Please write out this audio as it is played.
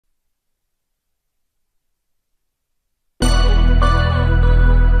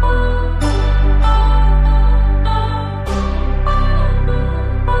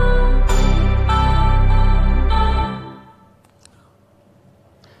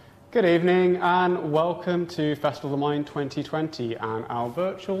Good evening and welcome to Festival of the Mind 2020 and our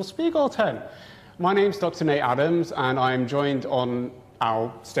virtual Spiegel tent. My name's Dr. Nate Adams and I'm joined on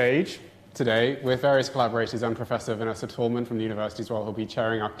our stage today with various collaborators and Professor Vanessa Tallman from the university as well, who'll be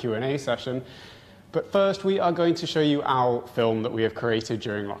chairing our Q&A session. But first, we are going to show you our film that we have created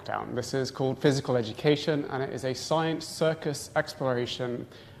during lockdown. This is called Physical Education, and it is a science circus exploration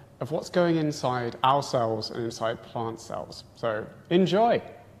of what's going inside our cells and inside plant cells. So enjoy.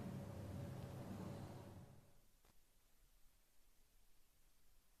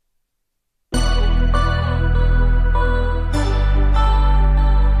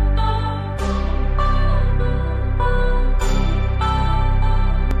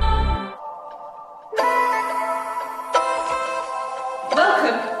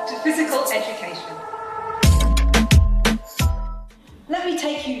 Physical education. Let me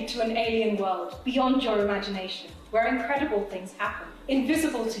take you to an alien world beyond your imagination, where incredible things happen,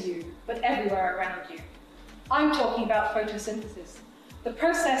 invisible to you, but everywhere around you. I'm talking about photosynthesis, the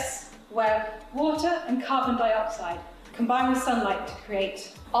process where water and carbon dioxide combine with sunlight to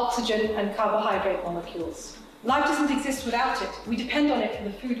create oxygen and carbohydrate molecules. Life doesn't exist without it. We depend on it for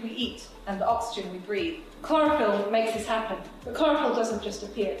the food we eat and the oxygen we breathe. Chlorophyll makes this happen, but chlorophyll doesn't just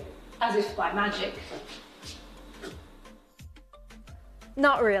appear, as if by magic.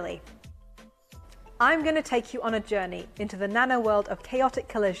 Not really. I'm going to take you on a journey into the nano world of chaotic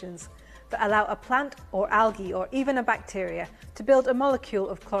collisions that allow a plant or algae or even a bacteria to build a molecule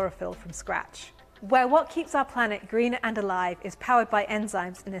of chlorophyll from scratch, where what keeps our planet green and alive is powered by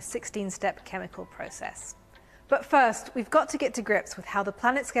enzymes in a 16-step chemical process. But first, we've got to get to grips with how the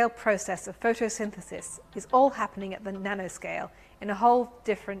planet-scale process of photosynthesis is all happening at the nanoscale in a whole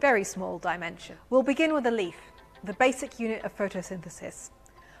different, very small dimension. We'll begin with a leaf, the basic unit of photosynthesis.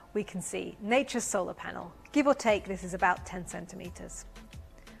 We can see nature's solar panel. Give or take, this is about 10 centimeters.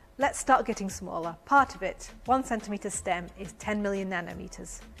 Let's start getting smaller. Part of it, 1 centimeter stem, is 10 million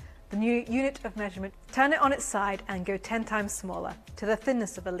nanometers. The new unit of measurement, turn it on its side and go 10 times smaller to the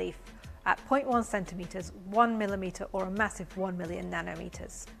thinness of a leaf. At 0.1 centimeters, 1 millimeter, or a massive 1 million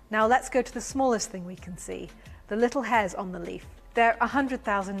nanometers. Now let's go to the smallest thing we can see, the little hairs on the leaf. They're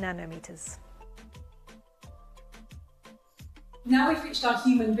 100,000 nanometers. Now we've reached our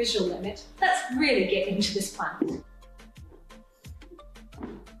human visual limit, let's really get into this plant.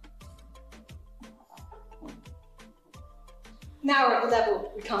 Now we're at the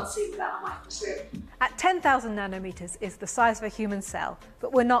level we can't see without a microscope. At 10,000 nanometers is the size of a human cell,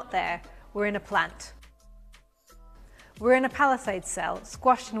 but we're not there, we're in a plant. We're in a palisade cell,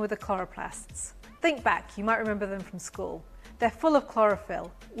 squashed in with the chloroplasts. Think back, you might remember them from school. They're full of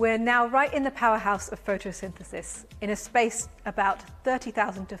chlorophyll. We're now right in the powerhouse of photosynthesis, in a space about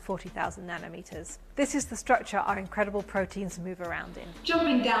 30,000 to 40,000 nanometers. This is the structure our incredible proteins move around in.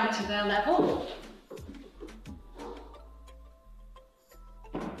 Jumping down to their level.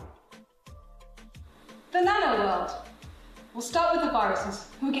 The nano world. We'll start with the viruses,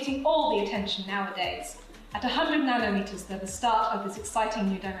 who are getting all the attention nowadays. At 100 nanometers, they're the start of this exciting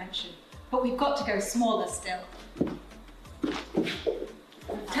new dimension. But we've got to go smaller still.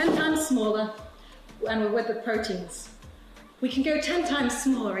 10 times smaller, and we're with the proteins. We can go 10 times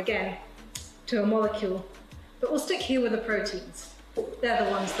smaller again to a molecule, but we'll stick here with the proteins. They're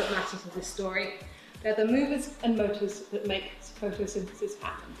the ones that matter to this story. They're the movers and motors that make photosynthesis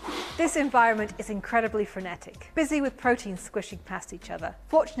happen. This environment is incredibly frenetic, busy with proteins squishing past each other.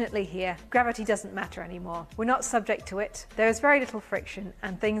 Fortunately here, gravity doesn't matter anymore. We're not subject to it, there is very little friction,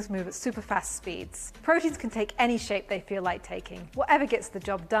 and things move at super fast speeds. Proteins can take any shape they feel like taking, whatever gets the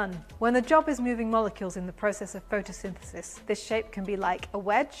job done. When the job is moving molecules in the process of photosynthesis, this shape can be like a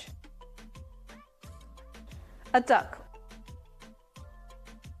wedge, a duck,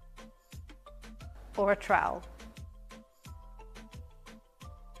 or a trowel.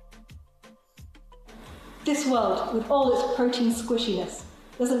 This world, with all its protein squishiness,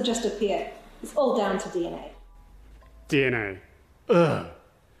 doesn't just appear. It's all down to DNA. DNA. Ugh.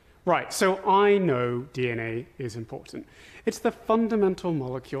 Right, so I know DNA is important. It's the fundamental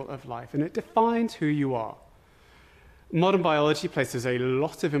molecule of life, and it defines who you are. Modern biology places a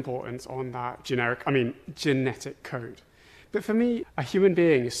lot of importance on that genetic code. But for me, a human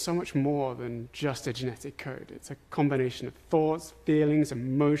being is so much more than just a genetic code. It's a combination of thoughts, feelings,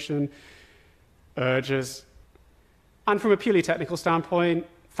 emotion, urges. And from a purely technical standpoint,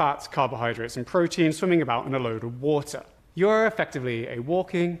 fats, carbohydrates, and proteins swimming about in a load of water. You're effectively a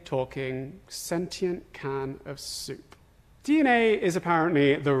walking, talking, sentient can of soup. DNA is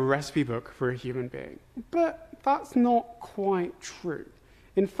apparently the recipe book for a human being, but that's not quite true.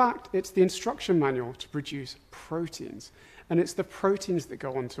 In fact, it's the instruction manual to produce proteins. and it's the proteins that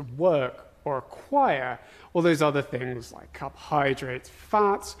go on to work or acquire all those other things like carbohydrates,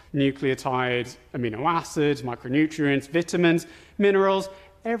 fats, nucleotides, amino acids, micronutrients, vitamins, minerals,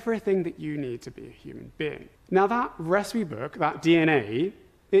 everything that you need to be a human being. Now that recipe book, that DNA,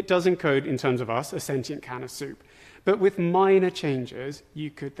 it does encode, in terms of us, a sentient can of soup. But with minor changes,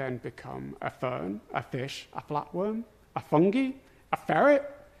 you could then become a fern, a fish, a flatworm, a fungi, a ferret,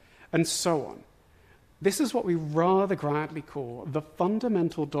 and so on. This is what we rather grandly call the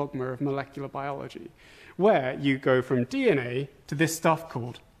fundamental dogma of molecular biology, where you go from DNA to this stuff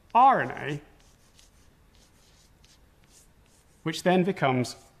called RNA, which then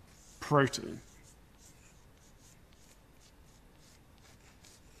becomes protein.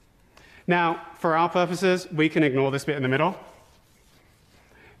 Now, for our purposes, we can ignore this bit in the middle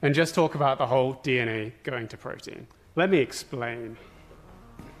and just talk about the whole DNA going to protein. Let me explain.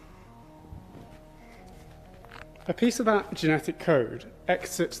 A piece of that genetic code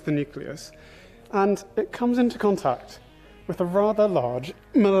exits the nucleus, and it comes into contact with a rather large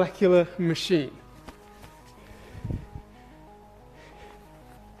molecular machine.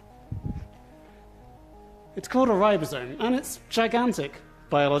 It's called a ribosome, and it's gigantic,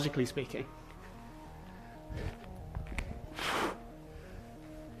 biologically speaking.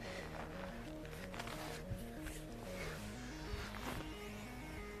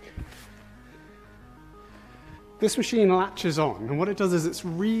 This machine latches on, and what it does is it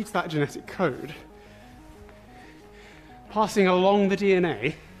reads that genetic code, passing along the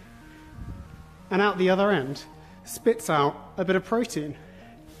DNA, and out the other end, spits out a bit of protein.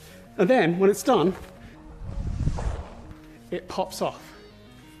 And then, when it's done, it pops off.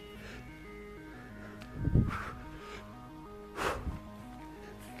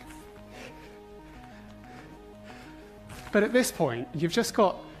 But at this point, you've just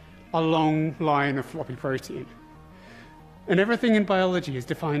got a long line of floppy protein. And everything in biology is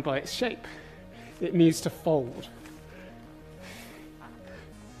defined by its shape. It needs to fold.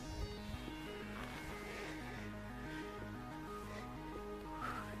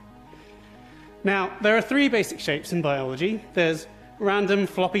 Now, there are three basic shapes in biology. There's random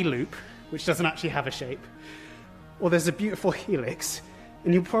floppy loop, which doesn't actually have a shape. Or there's a beautiful helix,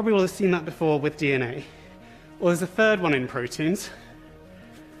 and you probably will have seen that before with DNA. Or there's a third one in proteins.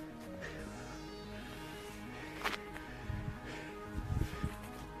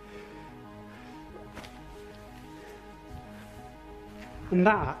 And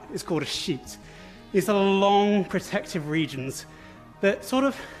that is called a sheet. These are long protective regions that sort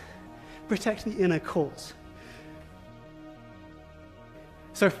of protect the inner cores.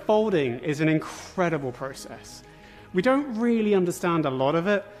 So folding is an incredible process. We don't really understand a lot of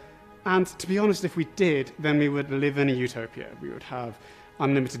it, and to be honest, if we did, then we would live in a utopia. We would have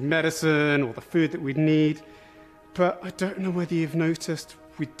unlimited medicine, all the food that we'd need. But I don't know whether you've noticed,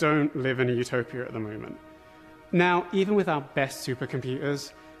 we don't live in a utopia at the moment. Now, even with our best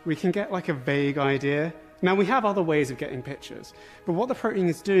supercomputers, we can get like a vague idea. Now, we have other ways of getting pictures, but what the protein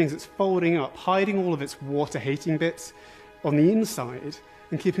is doing is it's folding up, hiding all of its water-hating bits on the inside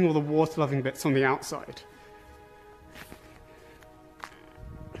and keeping all the water-loving bits on the outside.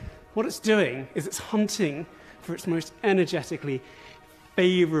 What it's doing is it's hunting for its most energetically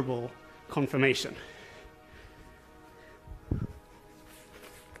favorable conformation.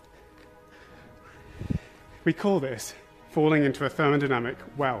 We call this falling into a thermodynamic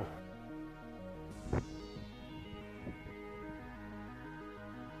well.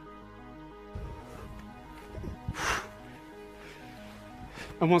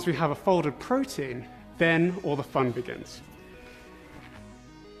 And once we have a folded protein, then all the fun begins.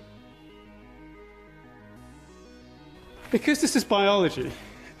 Because this is biology,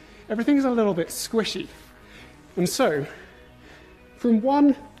 everything's a little bit squishy. And so, from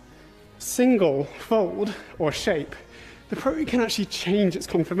one single fold or shape, the protein can actually change its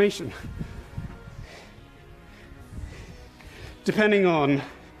conformation. Depending on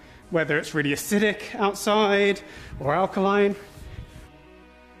whether it's really acidic outside or alkaline,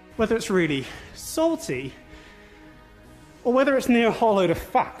 whether it's really salty, or whether it's near a whole load of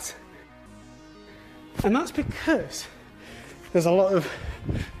fat. And that's because there's a lot of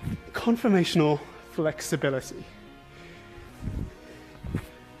conformational flexibility.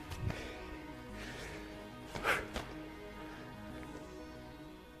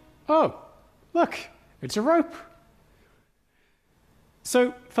 Oh, look, it's a rope.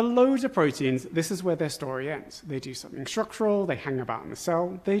 So for loads of proteins, this is where their story ends. They do something structural, they hang about in the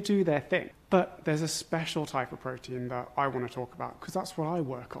cell, they do their thing. But there's a special type of protein that I want to talk about, because that's what I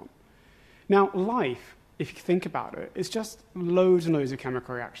work on. Now, life if you think about it, it's just loads and loads of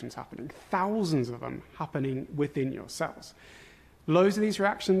chemical reactions happening, thousands of them happening within your cells. Loads of these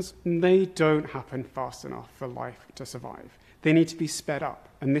reactions, they don't happen fast enough for life to survive. They need to be sped up,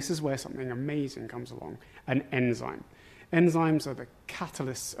 and this is where something amazing comes along, an enzyme. Enzymes are the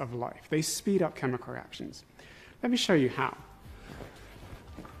catalysts of life. They speed up chemical reactions. Let me show you how.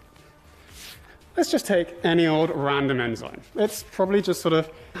 Let's just take any old random enzyme. It's probably just sort of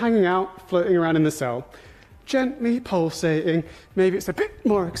hanging out, floating around in the cell, gently pulsating. Maybe it's a bit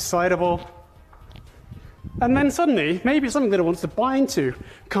more excitable. And then suddenly, maybe something that it wants to bind to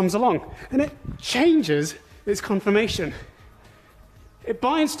comes along, and it changes its conformation. It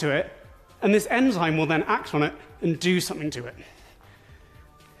binds to it, and this enzyme will then act on it and do something to it.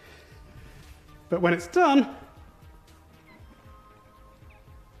 But when it's done,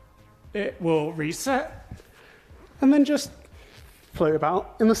 it will reset and then just float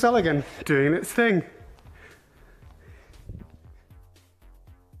about in the cell again, doing its thing.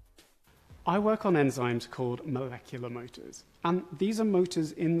 I work on enzymes called molecular motors, and these are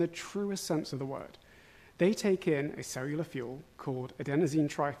motors in the truest sense of the word. They take in a cellular fuel called adenosine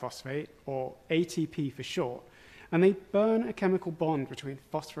triphosphate, or ATP for short, and they burn a chemical bond between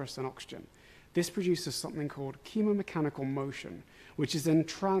phosphorus and oxygen. This produces something called chemomechanical motion, which is then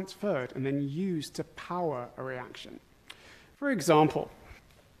transferred and then used to power a reaction. For example,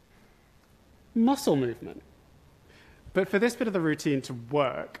 muscle movement. But for this bit of the routine to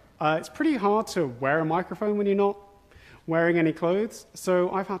work, it's pretty hard to wear a microphone when you're not wearing any clothes, so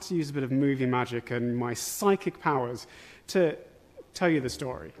I've had to use a bit of movie magic and my psychic powers to tell you the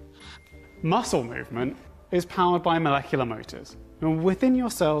story. Muscle movement is powered by molecular motors. And within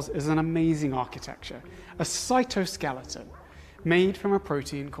your cells is an amazing architecture, a cytoskeleton made from a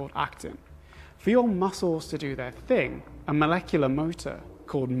protein called actin. For your muscles to do their thing, a molecular motor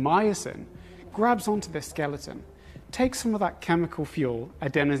called myosin grabs onto this skeleton, takes some of that chemical fuel,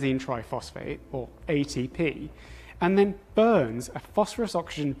 adenosine triphosphate, or ATP, and then burns a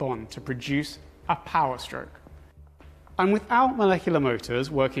phosphorus-oxygen bond to produce a power stroke. And without molecular motors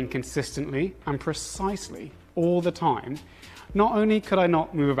working consistently and precisely all the time, not only could I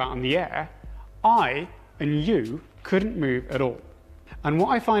not move about in the air, I and you couldn't move at all. And what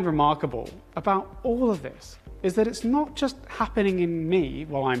I find remarkable about all of this is that it's not just happening in me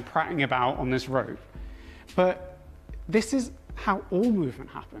while I'm prattling about on this rope, but this is how all movement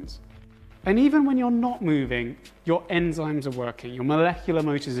happens. And even when you're not moving, your enzymes are working, your molecular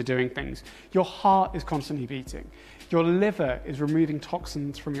motors are doing things, your heart is constantly beating, your liver is removing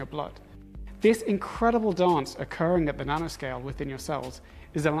toxins from your blood. This incredible dance occurring at the nanoscale within your cells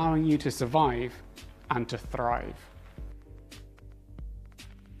is allowing you to survive and to thrive.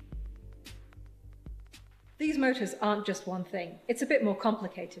 These motors aren't just one thing. It's a bit more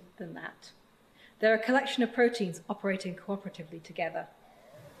complicated than that. They're a collection of proteins operating cooperatively together.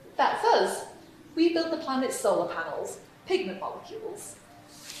 That's us. We build the planet's solar panels, pigment molecules.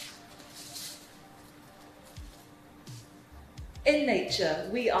 In nature,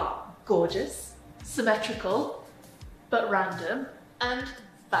 we are gorgeous, symmetrical, but random, and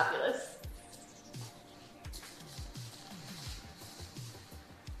fabulous.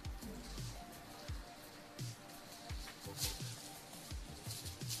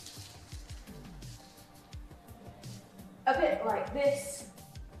 A bit like this.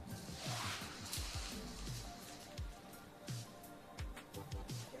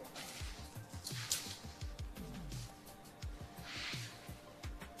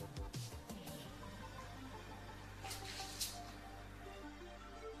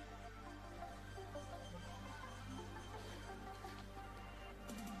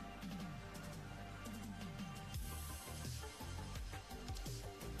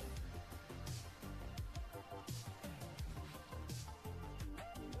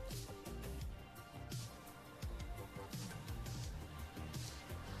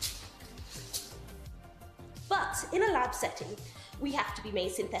 But in a lab setting, we have to be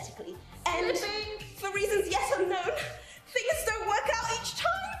made synthetically. And for reasons yet unknown, things don't work out each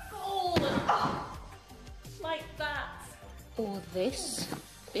time. Oh, like that. Or this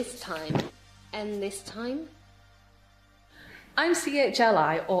time, and this time. I'm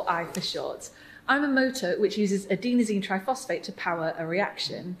CHLI, or I for short. I'm a motor which uses adenosine triphosphate to power a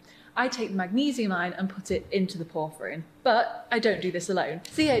reaction. I take the magnesium ion and put it into the porphyrin. But I don't do this alone.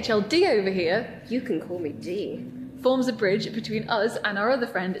 CHLD over here, You can call me D. forms a bridge between us and our other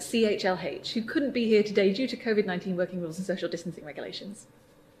friend CHLH, who couldn't be here today due to COVID-19 working rules and social distancing regulations.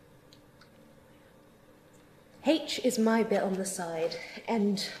 H is my bit on the side,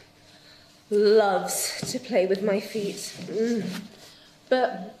 and loves to play with my feet.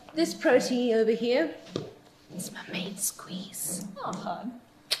 But This protein over here is my main squeeze. Oh, fun.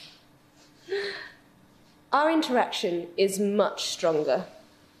 Our interaction is much stronger.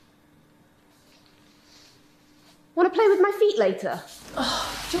 Want to play with my feet later?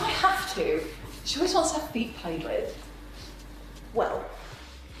 Oh, do I have to? She always wants her feet played with. Well,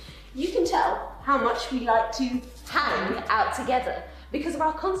 you can tell how much we like to hang out together because of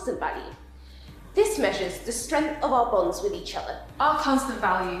our constant value. This measures the strength of our bonds with each other. Our constant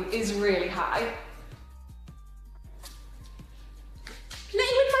value is really high. Play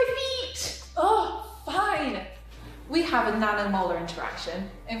with my feet! Oh, fine. We have a nanomolar interaction.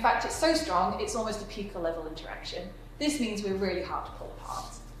 In fact, it's so strong, it's almost a pico-level interaction. This means we're really hard to pull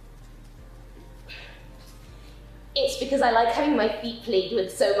apart. It's because I like having my feet played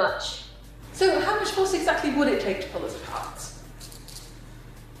with so much. So how much force exactly would it take to pull us apart?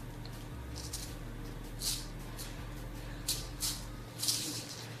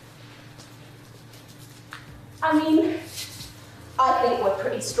 I mean, I think we're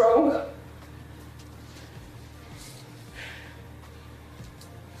pretty strong.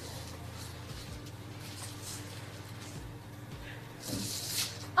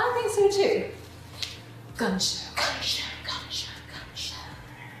 I think so too. Gunshot.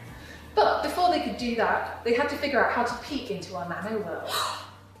 But before they could do that, they had to figure out how to peek into our nano world.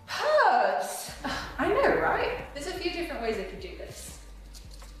 Herbs! I know, right? There's a few different ways they could do this.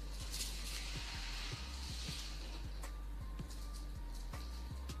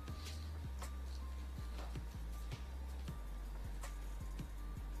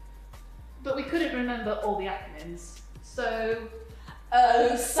 But we couldn't remember all the acronyms, so...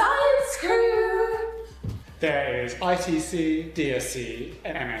 Oh, science crew! There is ITC, DSC,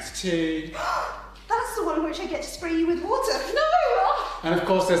 MST, That's the one which I get to spray you with water. No! and of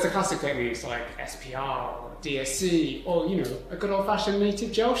course there's the classic techniques like SPR or DSC or, you know, a good old-fashioned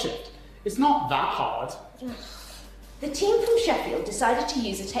native gel shift. It's not that hard. The team from Sheffield decided to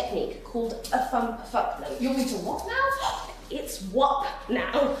use a technique called a thump-fuck note. You want me to what now? It's WAP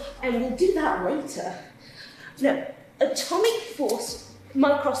now, and we'll do that later. No, atomic force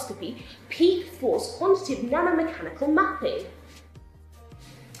microscopy, peak force quantitative nanomechanical mapping.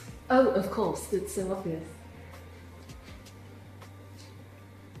 Oh, of course, it's so obvious.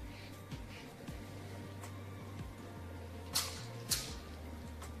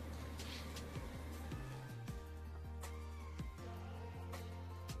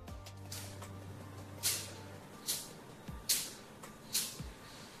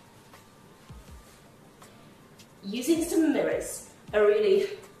 Using some mirrors, a really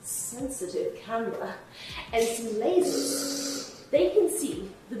sensitive camera, and some lasers, they can see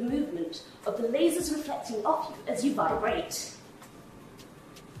the movement of the lasers reflecting off you as you vibrate.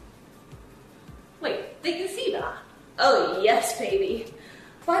 Wait, they can see that? Oh yes, baby.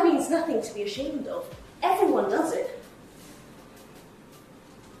 Vibing's nothing to be ashamed of. Everyone does it.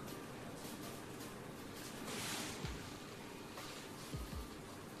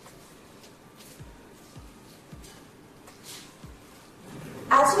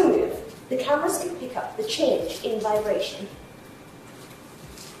 As we move, the cameras can pick up the change in vibration.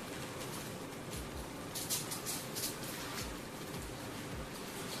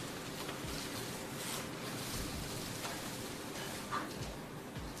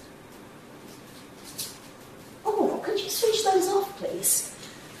 Oh, could you switch those off, please?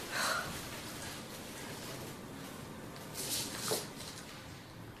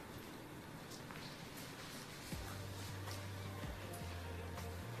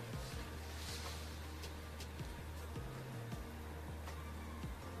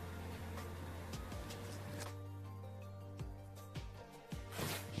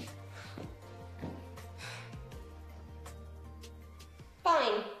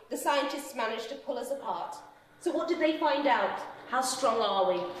 Fine, the scientists managed to pull us apart. So what did they find out? How strong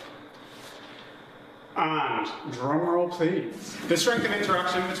are we? And drumroll please. The strength of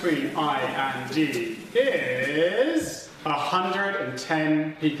interaction between I and D is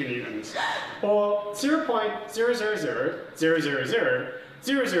 110 piconewtons, or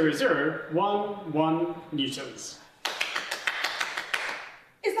 0.00000000011 newtons.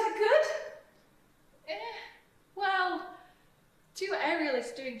 Is that good? Well, two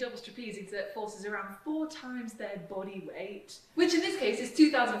aerialists doing doubles trapeze exert forces around 4 times their body weight, which in this case is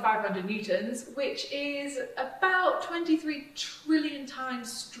 2,500 newtons, which is about 23 trillion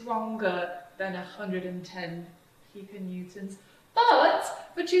times stronger than 110 piconewtons. But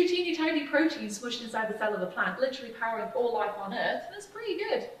for two teeny tiny proteins smushed inside the cell of a plant, literally powering all life on Earth, that's pretty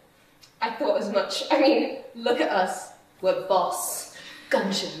good. I thought as much. I mean, look at us. We're boss.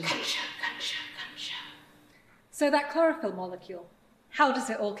 Gunshot. So that chlorophyll molecule, How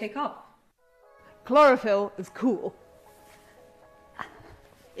does it all kick off? Chlorophyll is cool.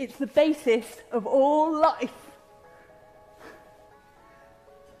 It's the basis of all life.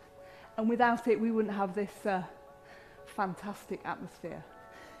 And without it, we wouldn't have this fantastic atmosphere.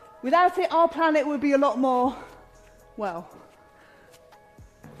 Without it, our planet would be a lot more, well,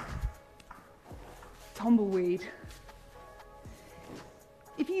 tumbleweed.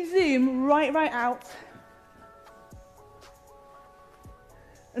 If you zoom right out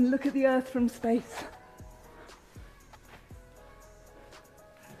and look at the Earth from space,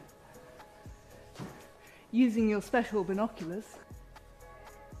 using your special binoculars,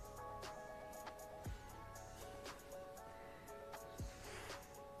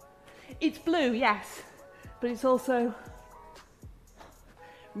 it's blue, yes, but it's also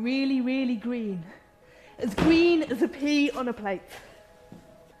really, really green. As green as a pea on a plate.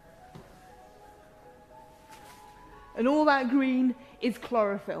 And all that green is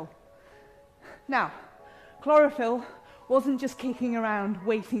chlorophyll. Now, chlorophyll wasn't just kicking around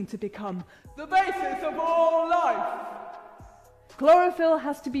waiting to become the basis of all life. Chlorophyll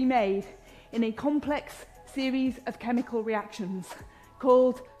has to be made in a complex series of chemical reactions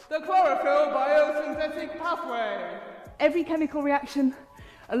called the chlorophyll biosynthetic pathway. Every chemical reaction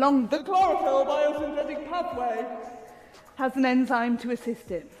along the chlorophyll biosynthetic pathway has an enzyme to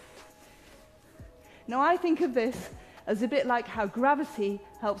assist it. Now I think of this as a bit like how gravity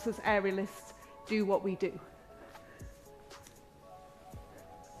helps us aerialists do what we do.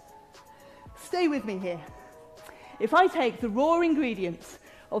 Stay with me here. If I take the raw ingredients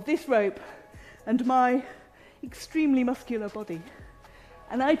of this rope and my extremely muscular body,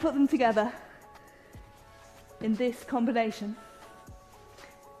 and I put them together in this combination,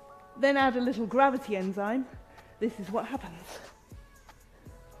 then add a little gravity enzyme, this is what happens.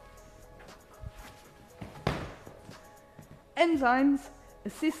 Enzymes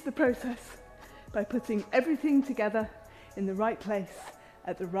assist the process by putting everything together in the right place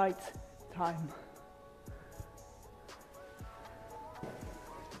at the right time.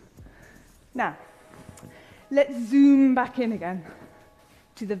 Now, let's zoom back in again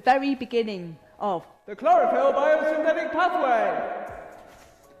to the very beginning of the chlorophyll biosynthetic pathway.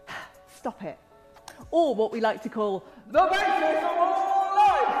 Stop it. Or what we like to call the basis of all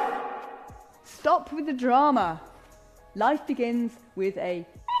life. Stop with the drama. Life begins with a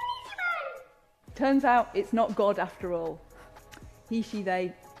turns out it's not God after all. He, she,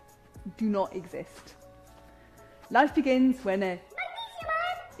 they do not exist. Life begins when a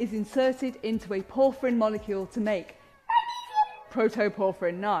is inserted into a porphyrin molecule to make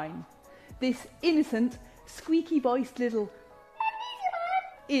protoporphyrin 9. This innocent, squeaky-voiced little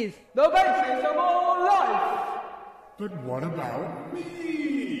is the basis of all life. But what about me?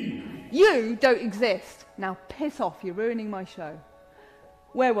 You don't exist. Now piss off, you're ruining my show.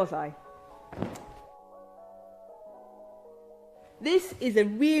 Where was I? This is a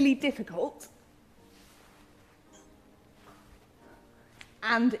really difficult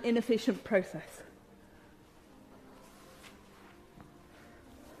and inefficient process.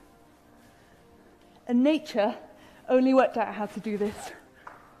 And nature only worked out how to do this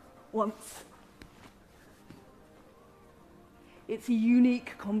once. It's a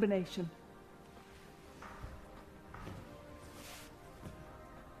unique combination.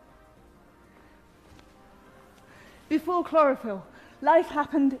 Before chlorophyll, life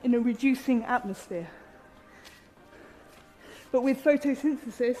happened in a reducing atmosphere. But with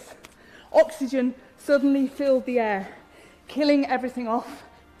photosynthesis, oxygen suddenly filled the air, killing everything off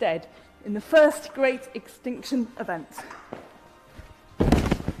dead in the first great extinction event.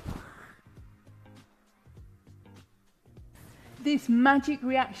 This magic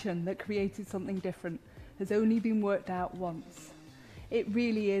reaction that created something different has only been worked out once. It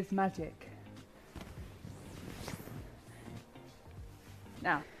really is magic.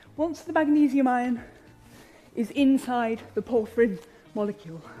 Now, once the magnesium ion is inside the porphyrin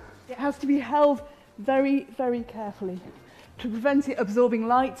molecule, it has to be held very, very carefully to prevent it absorbing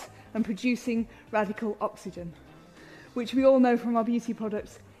light and producing radical oxygen, which we all know from our beauty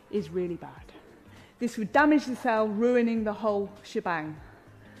products is really bad. This would damage the cell, ruining the whole shebang.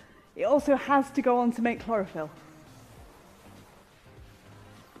 It also has to go on to make chlorophyll.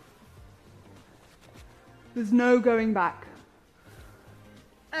 There's no going back.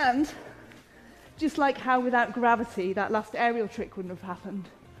 And just like how without gravity that last aerial trick wouldn't have happened,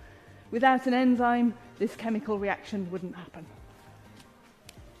 without an enzyme, this chemical reaction wouldn't happen.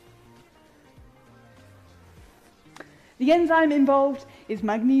 The enzyme involved is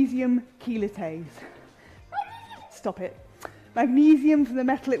magnesium chelatase. Stop it. Magnesium from the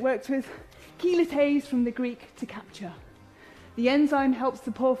metal it works with, chelatase from the Greek to capture. The enzyme helps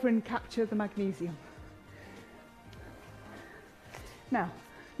the porphyrin capture the magnesium. Now,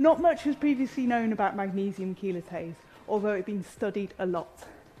 not much was previously known about magnesium chelatase, although it had been studied a lot.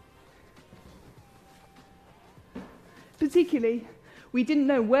 Particularly, we didn't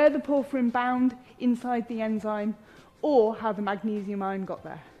know where the porphyrin bound inside the enzyme or how the magnesium ion got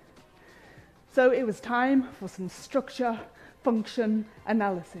there. So it was time for some structure function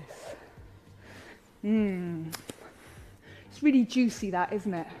analysis. It's really juicy, that,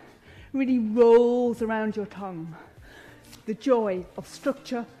 isn't it? It really rolls around your tongue. The joy of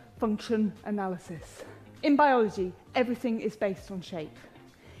structure function analysis. In biology, everything is based on shape.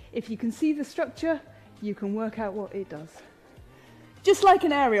 If you can see the structure, you can work out what it does. Just like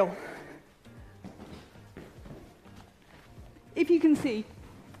an aerial. If you can see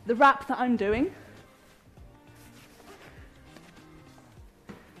the wrap that I'm doing,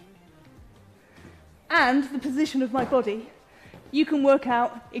 and the position of my body, you can work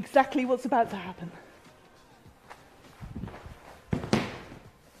out exactly what's about to happen.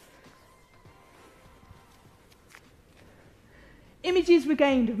 Images were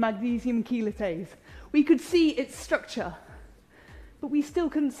gained of magnesium chelatase. We could see its structure, but we still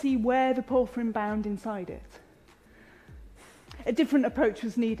couldn't see where the porphyrin bound inside it. A different approach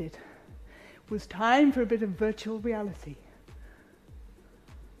was needed. It was time for a bit of virtual reality.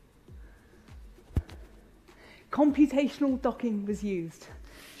 Computational docking was used.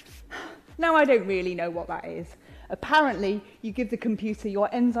 Now, I don't really know what that is. Apparently, you give the computer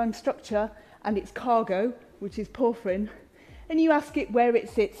your enzyme structure and its cargo, which is porphyrin, and you ask it where it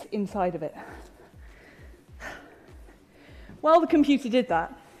sits inside of it. While the computer did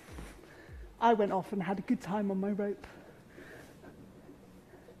that, I went off and had a good time on my rope.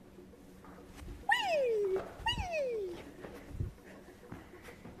 Whee! Whee!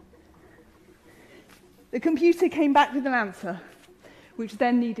 The computer came back with an answer, which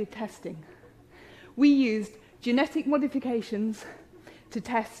then needed testing. We used genetic modifications to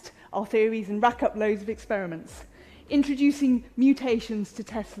test our theories and rack up loads of experiments, introducing mutations to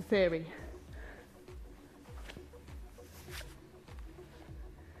test the theory.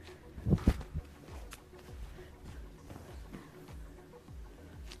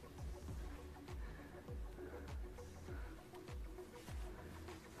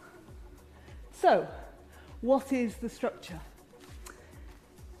 So, what is the structure?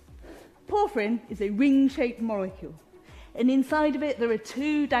 Porphyrin is a ring-shaped molecule, and inside of it there are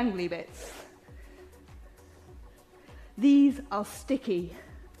two dangly bits. These are sticky.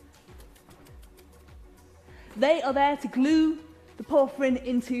 They are there to glue the porphyrin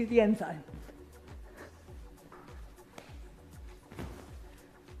into the enzyme.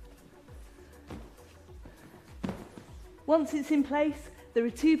 Once it's in place, there are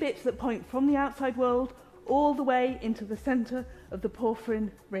two bits that point from the outside world all the way into the centre of the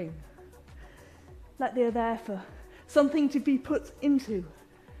porphyrin ring. Like they are there for something to be put into.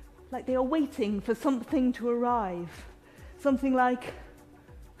 Like they are waiting for something to arrive. Something like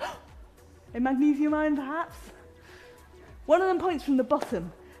a magnesium ion, perhaps? One of them points from the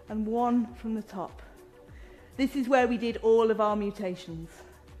bottom and one from the top. This is where we did all of our mutations.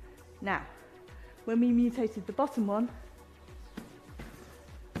 Now, when we mutated the bottom one,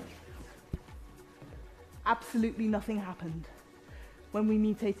 absolutely nothing happened. When we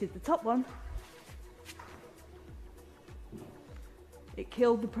mutated the top one, it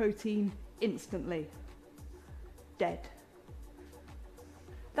killed the protein instantly. Dead.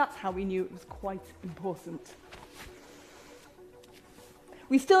 That's how we knew it was quite important.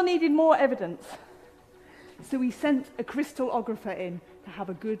 We still needed more evidence, so we sent a crystallographer in to have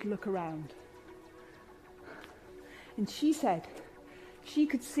a good look around. And she said she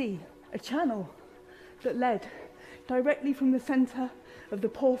could see a channel that led directly from the centre of the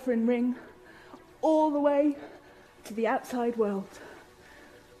porphyrin ring all the way to the outside world.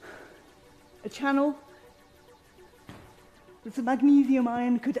 A channel that the magnesium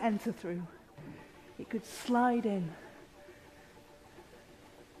ion could enter through. It could slide in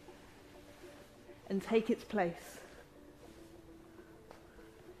and take its place.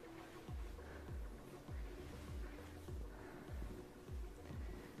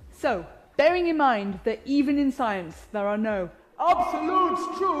 So, bearing in mind that even in science there are no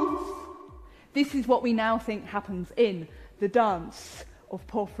absolute truths, this is what we now think happens in the dance of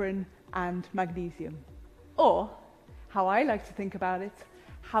porphyrin and magnesium. Or, how I like to think about it,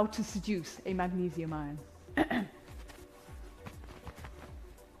 how to seduce a magnesium ion.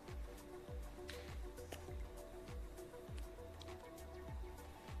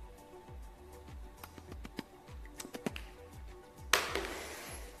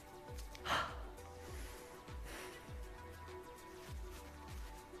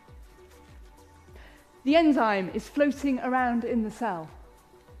 The enzyme is floating around in the cell.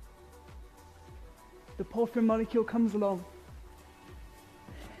 The porphyrin molecule comes along,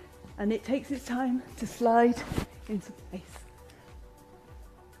 and it takes its time to slide into place.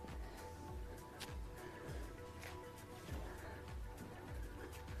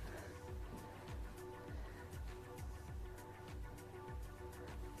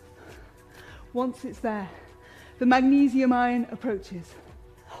 Once it's there, the magnesium ion approaches.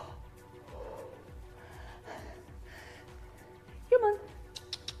 Come on.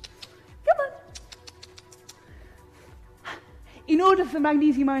 Come on. In order for the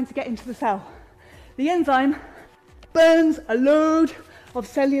magnesium ion to get into the cell, the enzyme burns a load of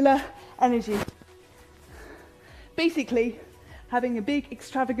cellular energy. Basically, having a big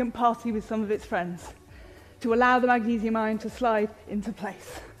extravagant party with some of its friends to allow the magnesium ion to slide into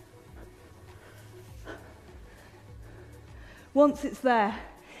place. Once it's there,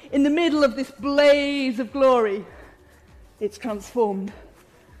 in the middle of this blaze of glory, it's transformed.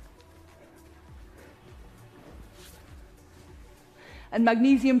 And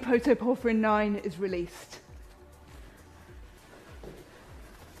magnesium protoporphyrin 9 is released.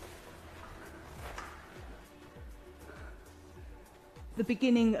 The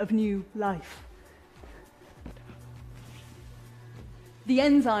beginning of new life. The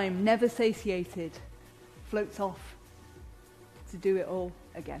enzyme, never satiated, floats off to do it all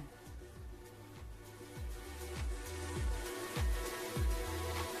again.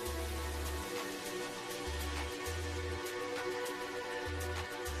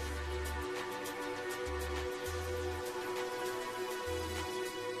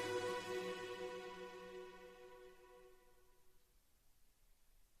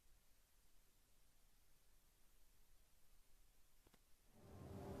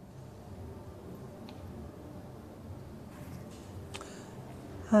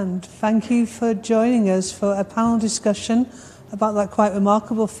 And thank you for joining us for a panel discussion about that quite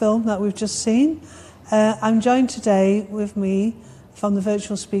remarkable film that we've just seen. I'm joined today with me from the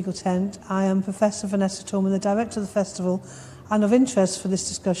virtual Spiegel tent. I am Professor Vanessa Tolman, the director of the festival, and of interest for this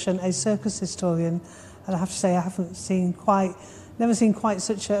discussion, a circus historian. And I have to say, I haven't seen never seen quite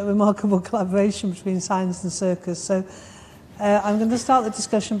such a remarkable collaboration between science and circus. So I'm going to start the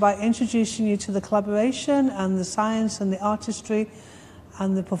discussion by introducing you to the collaboration and the science and the artistry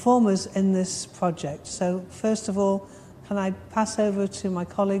and the performers in this project. So first of all, can I pass over to my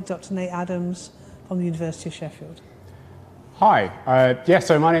colleague, Dr. Nate Adams from the University of Sheffield. Hi,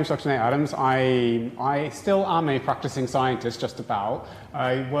 so my name's Dr. Nate Adams. I still am a practicing scientist, just about.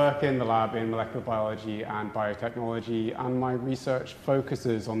 I work in the lab in molecular biology and biotechnology, and my research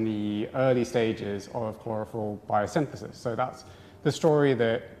focuses on the early stages of chlorophyll biosynthesis. So that's the story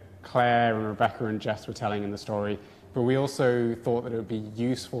that Claire and Rebecca and Jess were telling in the story. But we also thought that it would be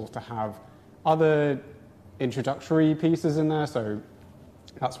useful to have other introductory pieces in there. So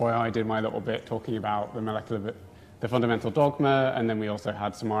that's why I did my little bit talking about the fundamental dogma, and then we also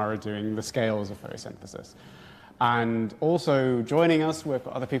had Samara doing the scales of photosynthesis. And also joining us, we've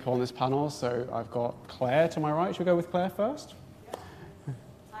got other people on this panel. So I've got Claire to my right. Should we go with Claire first?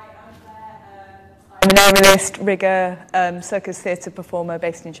 Hi, I'm Claire. I'm an aerialst, rigger, circus theatre performer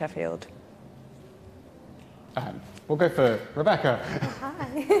based in Sheffield. We'll go for Rebecca.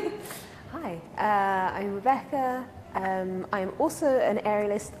 Hi. Hi, I'm Rebecca. I'm also an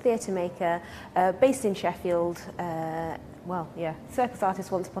aerialist theatre maker based in Sheffield. Circus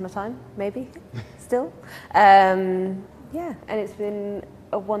artist once upon a time, maybe, still. And it's been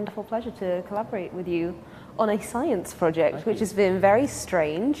a wonderful pleasure to collaborate with you on a science project, which has been very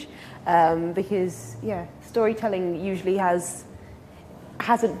strange because, storytelling usually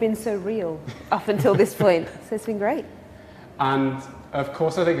hasn't been so real up until this point, so it's been great. And of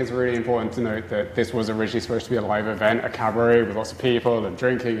course, I think it's really important to note that this was originally supposed to be a live event, a cabaret with lots of people and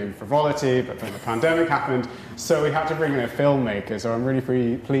drinking and frivolity, but then the pandemic happened, so we had to bring in a filmmaker. So I'm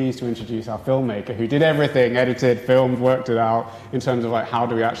really pleased to introduce our filmmaker who did everything, edited, filmed, worked it out in terms of how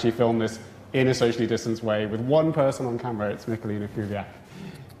do we actually film this in a socially distanced way with one person on camera. It's Michalina Kubiak.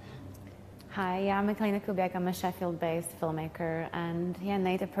 Hi, I'm Michalina Kubiak. I'm a Sheffield-based filmmaker, and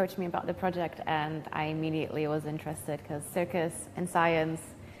Nate approached me about the project, and I immediately was interested because circus and science,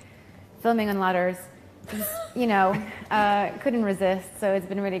 filming on ladders, couldn't resist. So it's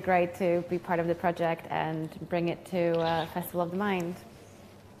been really great to be part of the project and bring it to Festival of the Mind.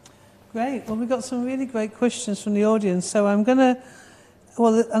 Great. Well, we've got some really great questions from the audience. So I'm going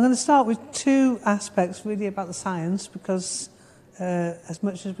to start with two aspects really about the science, because as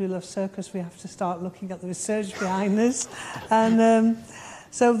much as we love circus, we have to start looking at the research behind this. And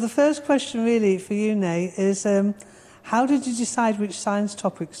so the first question really for you, Nate, is How did you decide which science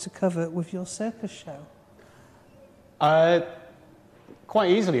topics to cover with your circus show?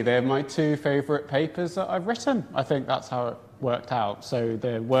 Quite easily. They're my two favourite papers that I've written. I think that's how it worked out. So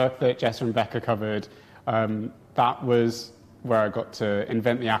the work that Jess and Rebecca covered, that was where I got to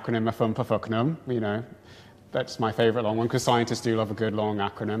invent the acronym AFUMPAFUCNUM. You know, that's my favourite long one, because scientists do love a good long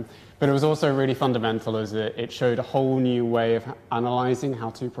acronym. But it was also really fundamental as it showed a whole new way of analysing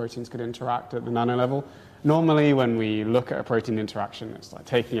how two proteins could interact at the nano level. Normally, when we look at a protein interaction, it's like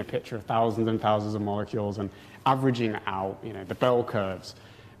taking a picture of thousands and thousands of molecules and averaging out, you know, the bell curves.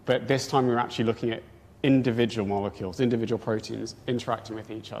 But this time we were actually looking at individual molecules, individual proteins interacting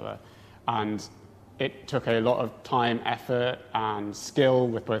with each other. And it took a lot of time, effort, and skill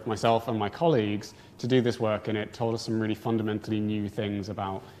with both myself and my colleagues to do this work, and it told us some really fundamentally new things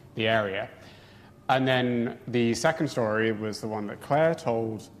about the area. And then the second story was the one that Claire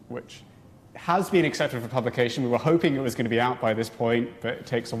told, which has been accepted for publication. We were hoping it was going to be out by this point, but it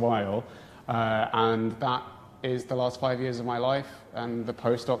takes a while. And that is the last 5 years of my life and the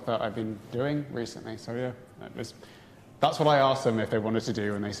postdoc that I've been doing recently. So yeah, that's what I asked them if they wanted to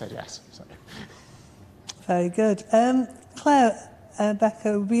do, and they said yes. So. Very good. Claire,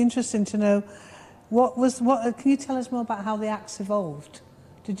 Becca, it would be interesting to know, can you tell us more about how the acts evolved?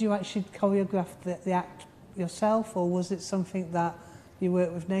 Did you actually choreograph the act yourself, or was it something that you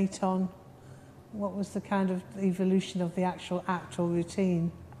worked with Nate on? What was the kind of evolution of the actual act or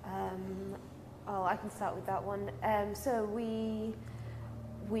routine? I can start with that one. So we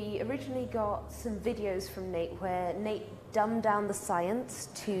originally got some videos from Nate where Nate dumbed down the science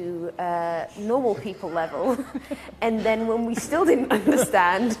to normal people level. And then when we still didn't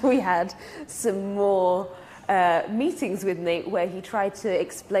understand, we had some more meetings with Nate where he tried to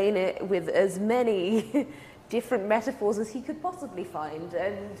explain it with as many different metaphors as he could possibly find.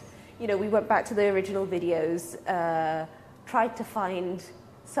 And you know, we went back to the original videos, tried to find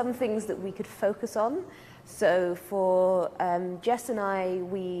some things that we could focus on. So for Jess and I,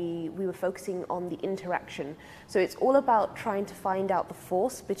 we were focusing on the interaction. So it's all about trying to find out the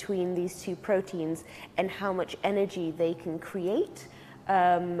force between these two proteins and how much energy they can create.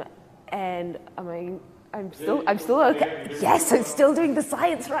 And I'm still okay. Yes, I'm still doing the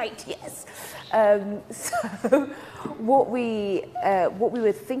science right. Yes. So what we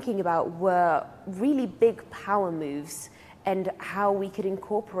were thinking about were really big power moves and how we could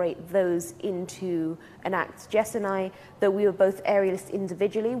incorporate those into an act. Jess and I, though we were both aerialists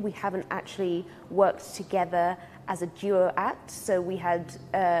individually, we haven't actually worked together as a duo act. So we had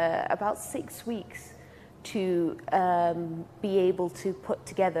about 6 weeks to be able to put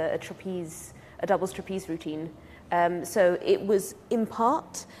together a doubles trapeze routine. So it was in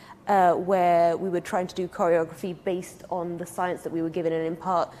part where we were trying to do choreography based on the science that we were given, and in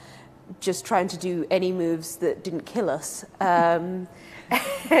part just trying to do any moves that didn't kill us. And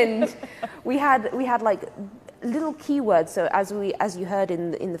we had like little keywords. So as you heard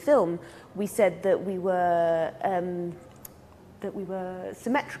in the film, we said that we were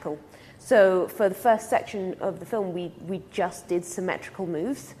symmetrical. So for the first section of the film, we just did symmetrical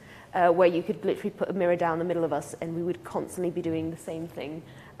moves, where you could literally put a mirror down the middle of us and we would constantly be doing the same thing.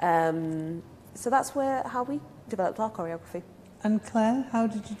 So that's how we developed our choreography. And Claire, how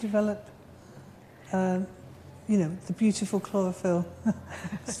did you develop, the beautiful chlorophyll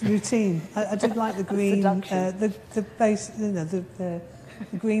routine? I did like the green, the base, the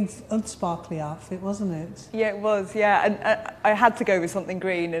green unsparkly outfit, wasn't it? Yeah, it was. Yeah, and I had to go with something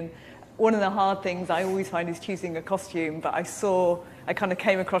green. And one of the hard things I always find is choosing a costume. But I kind of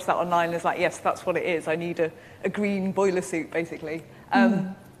came across that online and was like, yes, that's what it is. I need a green boiler suit, basically.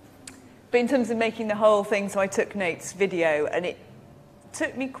 But in terms of making the whole thing, so I took Nate's video, and it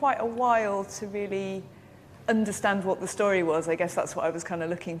took me quite a while to really understand what the story was. I guess that's what I was kind of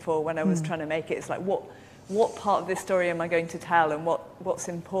looking for when I was trying to make it. It's like, what part of this story am I going to tell, and what's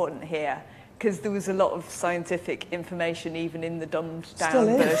important here? Because there was a lot of scientific information even in the dumbed down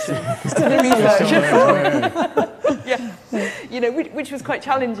version. Yeah, which was quite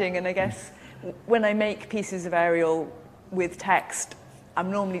challenging. And I guess when I make pieces of aerial with text, I'm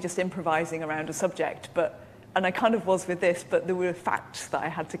normally just improvising around a subject, and I kind of was with this, but there were facts that I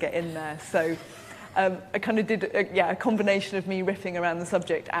had to get in there. So I kind of did a combination of me riffing around the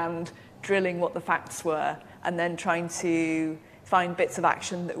subject and drilling what the facts were, and then trying to find bits of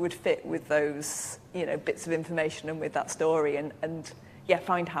action that would fit with those, bits of information and with that story, and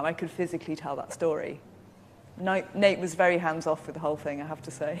find how I could physically tell that story. Nate was very hands-off with the whole thing, I have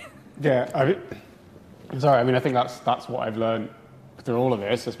to say. Yeah, I think that's what I've learned through all of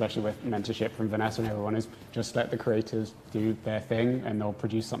this, especially with mentorship from Vanessa and everyone, is just let the creators do their thing and they'll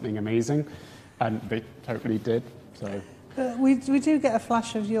produce something amazing. And they totally did. So. We do get a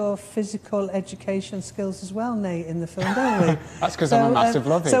flash of your physical education skills as well, Nate, in the film, don't we? That's because I'm a massive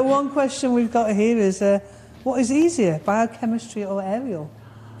lovey. So one question we've got here is, what is easier, biochemistry or aerial?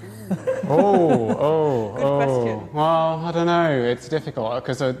 Good question. Well, I don't know. It's difficult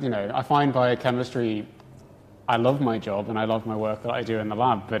because I find biochemistry. I love my job and I love my work that I do in the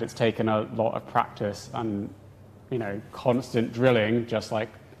lab, but it's taken a lot of practice and constant drilling, just like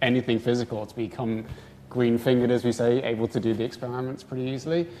anything physical, to become green-fingered, as we say, able to do the experiments pretty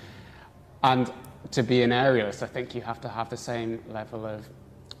easily. And to be an aerialist, I think you have to have the same level of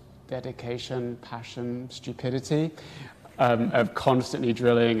dedication, passion, stupidity, of constantly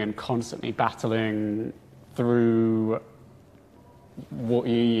drilling and constantly battling through what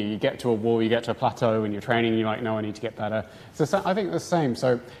you get to a wall, you get to a plateau, and you're training, you're like, no, I need to get better. So I think the same.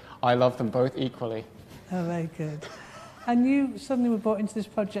 So I love them both equally. Oh, very good. And you suddenly were brought into this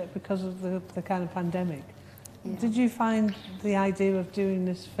project because of the kind of pandemic. Yeah. Did you find the idea of doing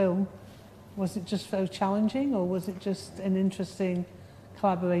this film, was it just so challenging, or was it just an interesting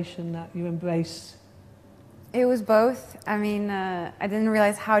collaboration that you embraced? It was both. I mean, I didn't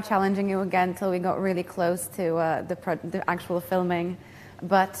realize how challenging it would get until we got really close to the actual filming.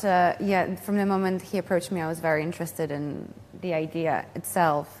 But yeah, from the moment he approached me, I was very interested in the idea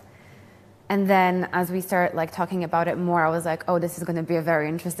itself. And then as we started talking about it more, I was like, oh, this is going to be a very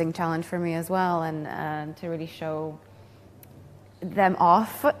interesting challenge for me as well, and to really show them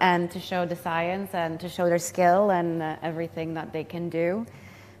off and to show the science and to show their skill and everything that they can do.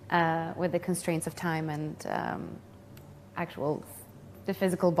 With the constraints of time and the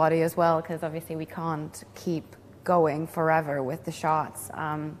physical body as well, because obviously we can't keep going forever with the shots.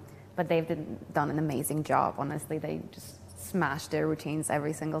 But they've done an amazing job, honestly. They just smashed their routines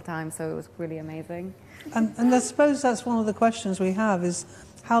every single time, so it was really amazing. And I suppose that's one of the questions we have is,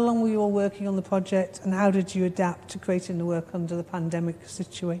 how long were you all working on the project, and how did you adapt to creating the work under the pandemic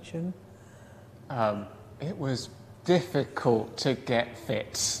situation? It was difficult to get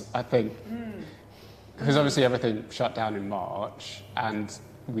fit, I think, because obviously everything shut down in March and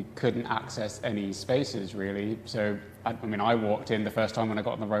we couldn't access any spaces really. So I mean, I walked in the first time when I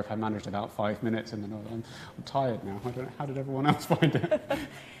got on the rope, I managed about 5 minutes, and then I'm tired now. I don't know, how did everyone else find it?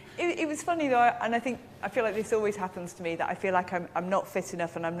 It was funny though, and I feel like this always happens to me, that I feel like I'm not fit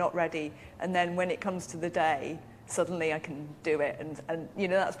enough and I'm not ready, and then when it comes to the day, suddenly I can do it, and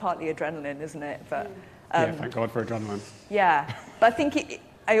that's partly adrenaline, isn't it? But yeah, thank God for adrenaline. Yeah, but I think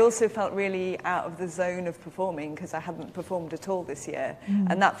I also felt really out of the zone of performing because I hadn't performed at all this year,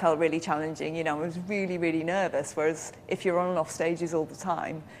 and that felt really challenging. I was really, really nervous, whereas if you're on and off stages all the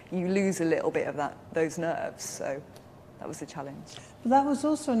time, you lose a little bit of those nerves, so that was a challenge. But that was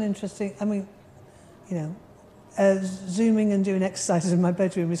also an interesting, Zooming and doing exercises in my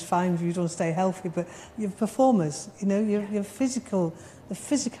bedroom is fine if you don't stay healthy, but you're performers, your physical, the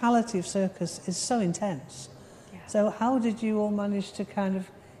physicality of circus is so intense. Yeah. So how did you all manage to kind of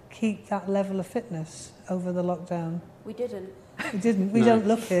keep that level of fitness over the lockdown? We didn't. We didn't? We don't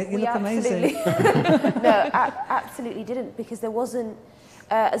look it. You look amazing. No, absolutely didn't, because there wasn't,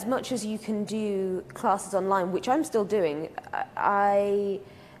 as much as you can do classes online, which I'm still doing, I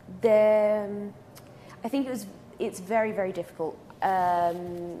think it's very, very difficult.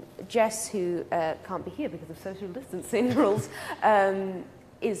 Jess, who can't be here because of social distancing rules,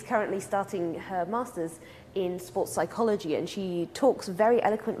 is currently starting her master's in sports psychology, and she talks very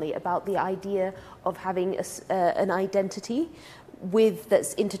eloquently about the idea of having an identity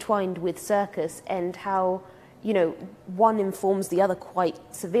that's intertwined with circus, and how one informs the other quite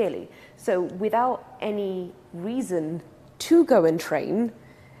severely. So without any reason to go and train,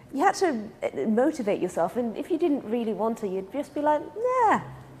 you had to motivate yourself, and if you didn't really want to, you'd just be like, yeah,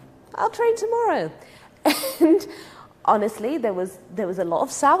 I'll train tomorrow. And honestly, there was a lot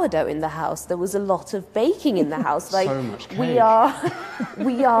of sourdough in the house. There was a lot of baking in the house. Like, so much cake.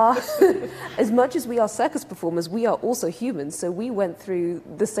 We are, as much as we are circus performers, we are also humans. So we went through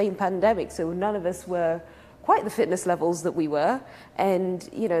the same pandemic. So none of us were quite the fitness levels that we were. And,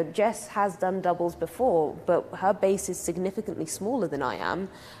 Jess has done doubles before, but her base is significantly smaller than I am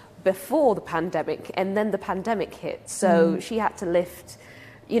before the pandemic, and then the pandemic hit. So she had to lift,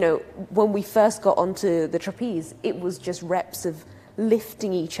 when we first got onto the trapeze, it was just reps of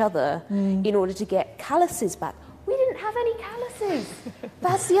lifting each other in order to get calluses back. We didn't have any calluses.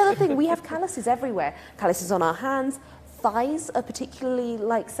 That's the other thing. We have calluses everywhere. Calluses on our hands. Thighs are particularly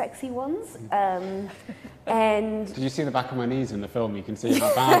sexy ones. And did you see the back of my knees in the film? You can see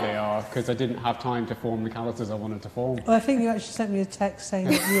how bad they are, because I didn't have time to form the calluses I wanted to form. Well, I think you actually sent me a text saying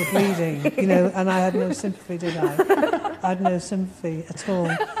that you were bleeding, and I had no sympathy, did I? I had no sympathy at all.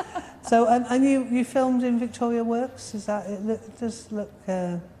 So, and you filmed in Victoria Works? Is that, it does look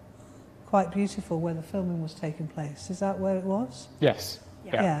quite beautiful where the filming was taking place. Is that where it was? Yes.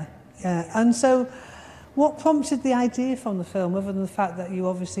 Yeah. And so, what prompted the idea from the film, other than the fact that you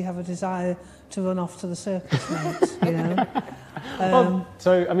obviously have a desire to run off to the circus, mate, you know? Well,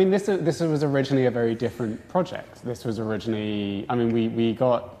 so, I mean, this was originally a very different project. This was originally, I mean, we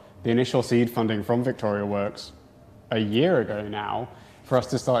got the initial seed funding from Victoria Works a year ago now for us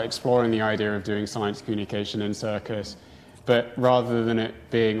to start exploring the idea of doing science communication in circus. But rather than it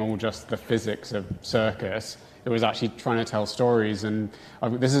being all just the physics of circus, it was actually trying to tell stories. And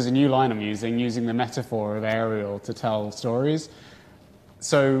this is a new line I'm using the metaphor of aerial to tell stories.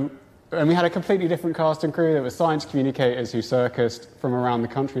 So, and we had a completely different cast and crew. There were science communicators who circused from around the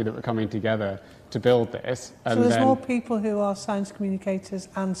country that were coming together to build this. And so there's more people who are science communicators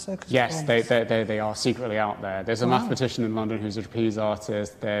and circus Yes, performers. they are secretly out there. There's a mathematician in London who's a trapeze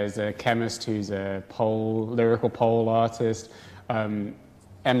artist. There's a chemist who's a lyrical pole artist.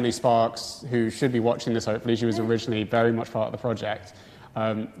 Emily Sparks, who should be watching this hopefully, she was originally very much part of the project.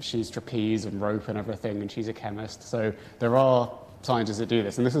 She's trapeze and rope and everything, and she's a chemist. So there are scientists that do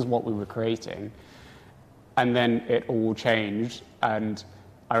this, and this is what we were creating. And then it all changed, and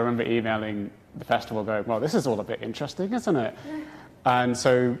I remember emailing the festival going, well, this is all a bit interesting, isn't it? And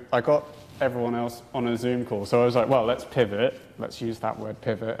so I got everyone else on a Zoom call. So I was like, well, let's pivot. Let's use that word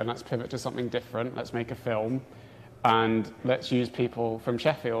pivot, and let's pivot to something different. Let's make a film, and let's use people from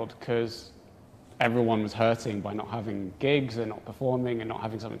Sheffield, because everyone was hurting by not having gigs and not performing and not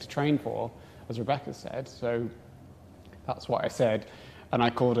having something to train for, as Rebecca said. So that's what I said. And I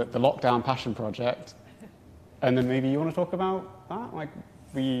called it the Lockdown Passion Project. And then maybe you want to talk about that? Like,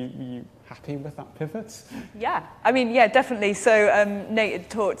 were you happy with that pivot? Yeah, I mean, yeah, definitely. So Nate had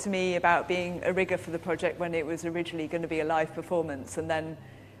talked to me about being a rigger for the project when it was originally going to be a live performance. And then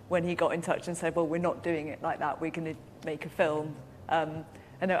when he got in touch and said, well, we're not doing it like that, we're going to make a film.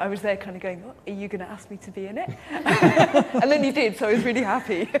 And I was there kind of going, oh, are you going to ask me to be in it? And then you did, so I was really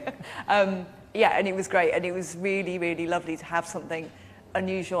happy. Yeah, and it was great. And it was really, really lovely to have something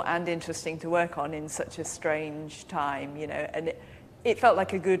unusual and interesting to work on in such a strange time, you know. And it felt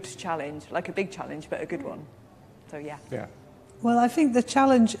like a good challenge, like a big challenge, but a good one. So, yeah. Yeah. Well, I think the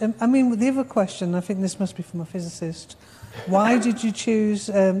challenge, I mean, the other question, I think this must be from a physicist. Why did you choose,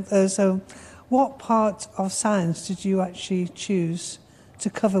 so what part of science did you actually choose to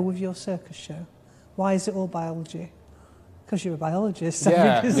cover with your circus show? Why is it all biology? Because you're a biologist.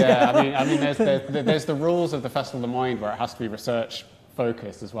 Yeah. I mean, there's the rules of the Festival of the Mind where it has to be research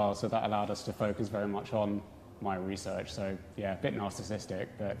focused as well. So that allowed us to focus very much on my research. So yeah, a bit narcissistic,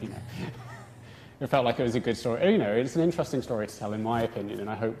 but you know, it felt like it was a good story. You know, it's an interesting story to tell, in my opinion, and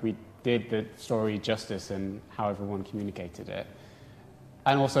I hope we did the story justice in how everyone communicated it.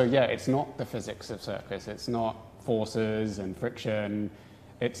 And also, yeah, it's not the physics of circus. It's not forces and friction.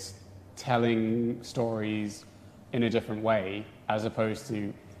 It's telling stories in a different way, as opposed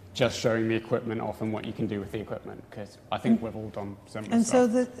to just showing the equipment off and what you can do with the equipment, because I think we've all done similar and stuff.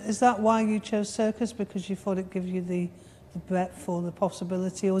 so is that why you chose circus, because you thought it gave you the breadth or the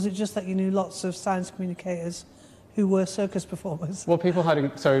possibility, or was it just that you knew lots of science communicators who were circus performers? Well, people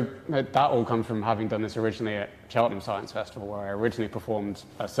had, so that all comes from having done this originally at Cheltenham Science Festival, where I originally performed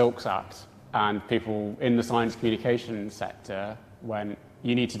a silks act, and people in the science communication sector went,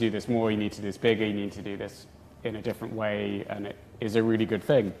 you need to do this more, you need to do this bigger, you need to do this in a different way, and it is a really good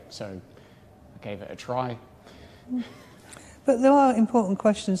thing. So I gave it a try. But there are important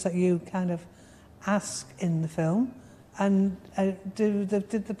questions that you kind of ask in the film, and did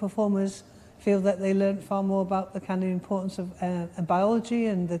the performers feel that they learned far more about the kind of importance of biology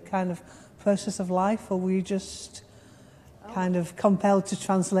and the kind of process of life, or were you just kind of compelled to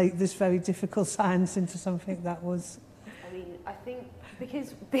translate this very difficult science into something that was... I mean, I think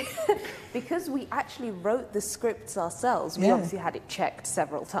because we actually wrote the scripts ourselves, we obviously had it checked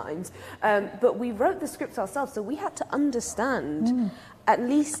several times, but we wrote the scripts ourselves, so we had to understand at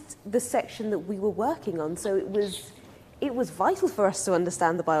least the section that we were working on. So it was vital for us to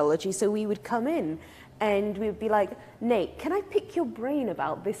understand the biology. So we would come in and we would be like, Nate, can I pick your brain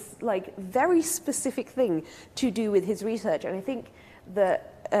about this like very specific thing to do with his research? And I think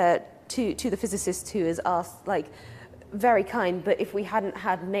that to the physicist who has asked, like, very kind, but if we hadn't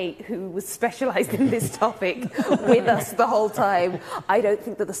had Nate, who was specialised in this topic, with us the whole time, I don't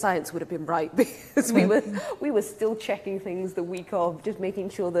think that the science would have been right, because we were still checking things the week of, just making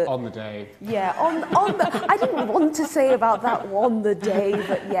sure that... On the day. Yeah, on the... I didn't want to say about that on the day,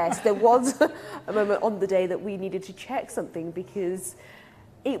 but yes, there was a moment on the day that we needed to check something, because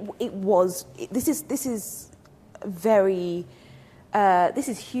this is very... this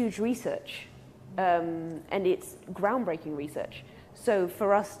is huge research, and it's groundbreaking research. So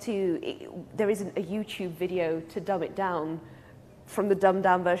for us there isn't a YouTube video to dumb it down from the dumbed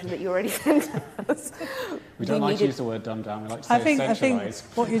down version that you already sent us. We don't like to use the word dumbed down, we like to say I think essentialise.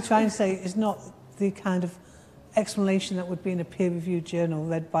 what you're trying to say is not the kind of explanation that would be in a peer-reviewed journal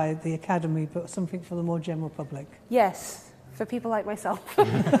read by the Academy, but something for the more general public. Yes, for people like myself.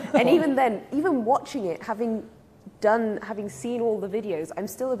 And even then, even watching it, having seen all the videos, I'm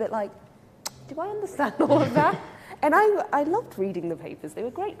still a bit like, do I understand all of that? And I loved reading the papers. They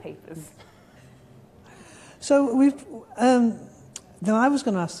were great papers. So now I was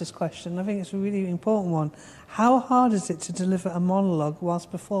going to ask this question. I think it's a really important one. How hard is it to deliver a monologue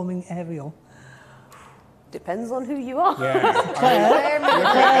whilst performing aerial? Depends on who you are. Claire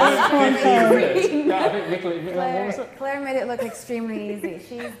made it look extremely easy.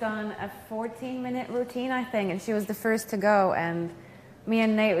 She's done a 14-minute routine, I think, and she was the first to go, and me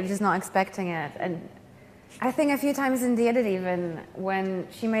and Nate were just not expecting it. And I think a few times in the edit, even when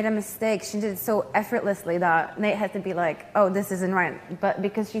she made a mistake, she did it so effortlessly that Nate had to be like, oh, this isn't right. But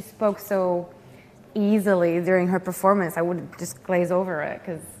because she spoke so easily during her performance, I would just glaze over it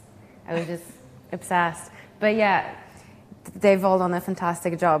because I was just obsessed. But yeah, they've all done a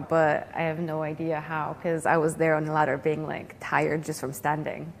fantastic job, but I have no idea how, because I was there on the ladder being like tired just from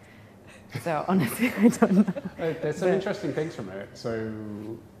standing. So honestly, I don't know. There's some interesting things from it. So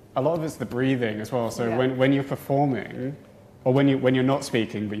a lot of it's the breathing as well. So when you're performing, or when you're not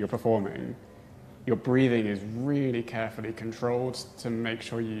speaking but you're performing, your breathing is really carefully controlled to make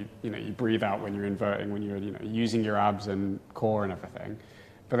sure you breathe out when you're inverting, when you're using your abs and core and everything.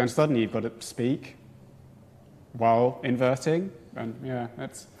 But then suddenly you've got to speak while inverting, and yeah,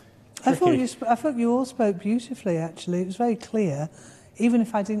 that's tricky. I thought you all spoke beautifully, actually. It was very clear, even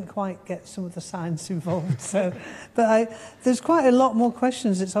if I didn't quite get some of the science involved. So, but there's quite a lot more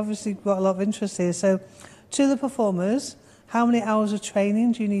questions. It's obviously got a lot of interest here. So, to the performers, how many hours of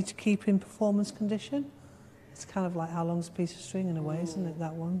training do you need to keep in performance condition? It's kind of like how long's a piece of string in a way, isn't it,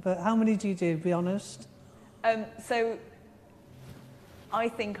 that one? But how many do you do, be honest? So I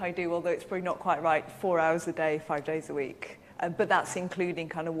think I do, although it's probably not quite right, 4 hours a day, 5 days a week. But that's including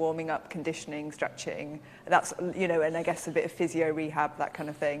kind of warming up, conditioning, stretching. That's, and I guess a bit of physio rehab, that kind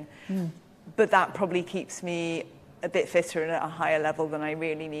of thing. But that probably keeps me a bit fitter and at a higher level than I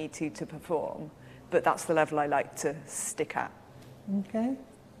really need to perform. But that's the level I like to stick at. Okay.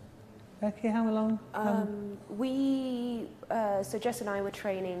 Becky, how long? So Jess and I were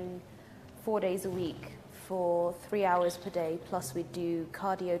training 4 days a week for 3 hours per day, plus we do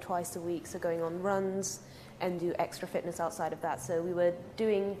cardio twice a week, so going on runs and do extra fitness outside of that. So we were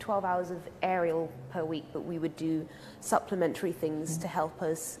doing 12 hours of aerial per week, but we would do supplementary things to help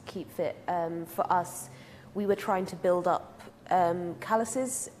us keep fit. For us, we were trying to build up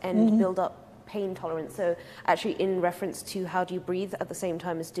calluses and build up pain tolerance. So actually in reference to how do you breathe at the same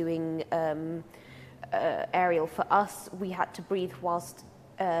time as doing aerial, for us, we had to breathe whilst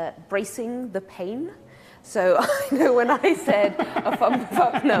bracing the pain. So I know when I said a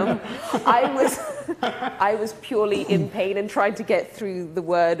fum-fum-num, I was purely in pain and trying to get through the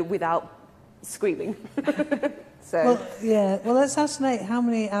word without screaming. So Well, let's ask Nate, how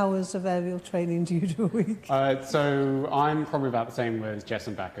many hours of aerial training do you do a week? So I'm probably about the same with Jess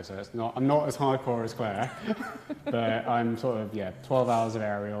and Becca, so I'm not as hardcore as Claire, but I'm sort of, 12 hours of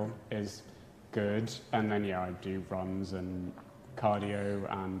aerial is good, and then I do runs and cardio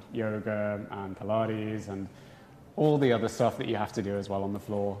and yoga and Pilates and all the other stuff that you have to do as well on the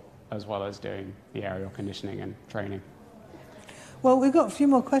floor, as well as doing the aerial conditioning and training. Well, we've got a few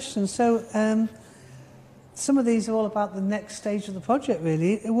more questions. So some of these are all about the next stage of the project,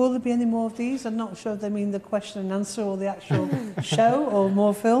 really. Will there be any more of these? I'm not sure if they mean the question and answer or the actual show or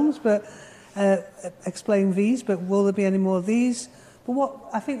more films, but explain these, but will there be any more of these? But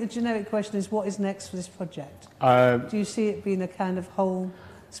I think the generic question is, what is next for this project? Do you see it being a kind of whole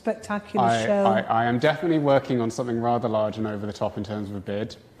spectacular show? I am definitely working on something rather large and over the top in terms of a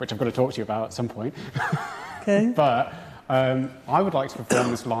bid, which I've got to talk to you about at some point. Okay. But I would like to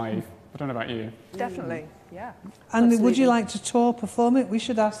perform this live. I don't know about you. Definitely, yeah. And Absolutely. Would you like to tour, perform it? We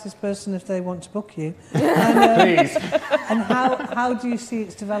should ask this person if they want to book you. Please. And how do you see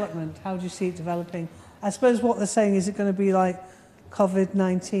its development? How do you see it developing? I suppose what they're saying is it going to be like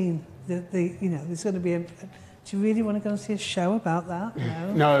COVID-19? There's going to be do you really want to go and see a show about that?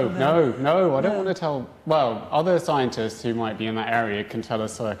 No. I don't want to tell. Well, other scientists who might be in that area can tell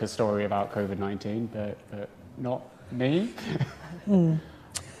us like a story about COVID-19, but not me.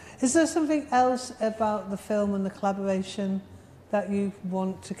 Is there something else about the film and the collaboration that you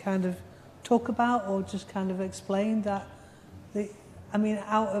want to kind of talk about or just kind of explain that I mean,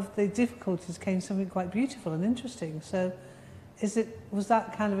 out of the difficulties came something quite beautiful and interesting. So was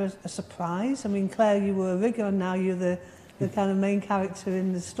that kind of a surprise? I mean, Claire, you were a rigger, and now you're the kind of main character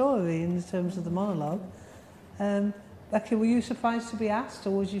in the story in terms of the monologue. Becky, were you surprised to be asked,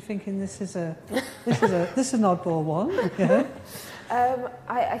 or was you thinking this is an oddball one? Yeah.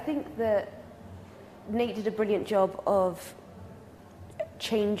 I think that Nate did a brilliant job of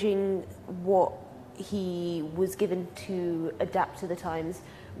changing what he was given to adapt to the times.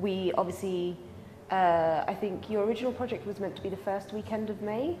 We obviously, I think your original project was meant to be the first weekend of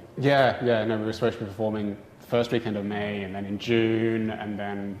May? Yeah, no, we were supposed to be performing the first weekend of May, and then in June, and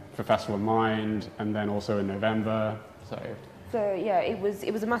then for Festival of Mind, and then also in November, So yeah, it was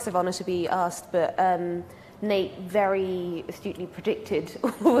a massive honour to be asked, but Nate very astutely predicted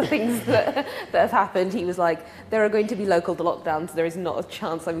all the things that have happened. He was like, there are going to be local lockdowns, there is not a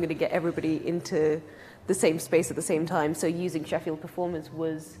chance I'm going to get everybody into the same space at the same time. So using Sheffield performers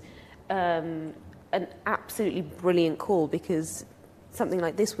was an absolutely brilliant call, because something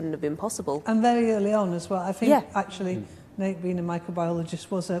like this wouldn't have been possible. And very early on as well. I think actually Nate being a microbiologist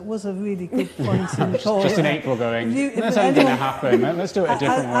was a really good point in the call. Just in April going, that's not going to happen, let's do it a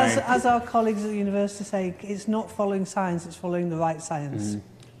different way. As our colleagues at the university say, it's not following science, it's following the right science.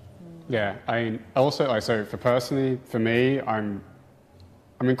 Yeah, I mean, also, so for me, I'm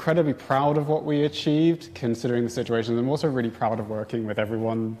incredibly proud of what we achieved, considering the situation. I'm also really proud of working with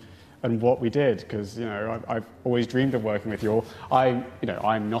everyone and what we did, because I've always dreamed of working with you all. I'm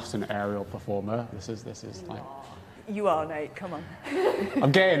not an aerial performer. This is like. You are, Nate. Come on.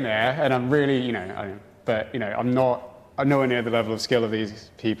 I'm getting there, and I'm really, I'm nowhere near the level of skill of these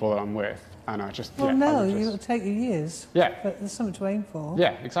people that I'm with, and I just. It'll take you years. Yeah. But there's something to aim for.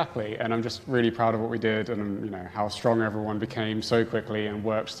 Yeah, exactly, and I'm just really proud of what we did, and how strong everyone became so quickly and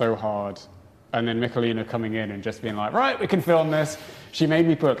worked so hard. And then Michalina coming in and just being like, right, we can film this. She made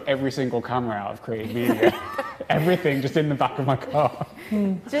me book every single camera out of Creative Media. Everything just in the back of my car.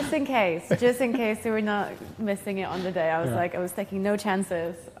 Just in case we were not missing it on the day. I was taking no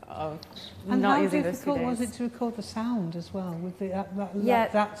chances of not using those 2 days. And how difficult was it to record the sound as well? With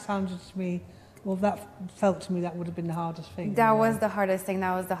that sounded to me, that felt to me that would have been the hardest thing. That was the hardest thing.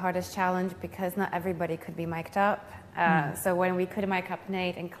 That was the hardest challenge, because not everybody could be mic'd up. So when we could mic up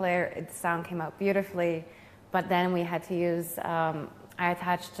Nate and Claire, the sound came out beautifully. But then we had to use, I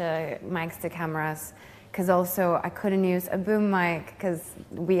attached mics to cameras, because also I couldn't use a boom mic, because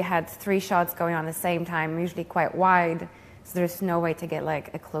we had 3 shots going on at the same time, usually quite wide. So there's no way to get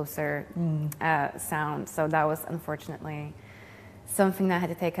like a closer sound. So that was unfortunately something that had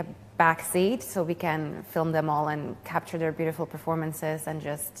to take a back seat, so we can film them all and capture their beautiful performances and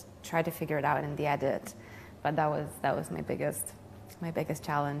just try to figure it out in the edit. But that was my biggest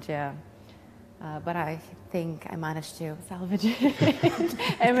challenge, yeah. But I think I managed to salvage it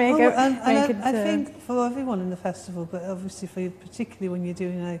and make it. I think for everyone in the festival, but obviously for you, particularly when you're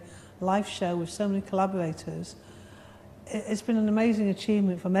doing a live show with so many collaborators, it's been an amazing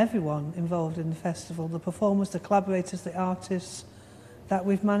achievement from everyone involved in the festival, the performers, the collaborators, the artists, that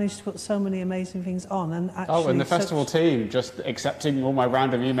we've managed to put so many amazing things on. And actually, and the festival team just accepting all my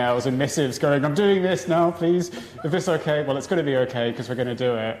random emails and missives going, I'm doing this now, please. If this okay, well, it's going to be okay because we're going to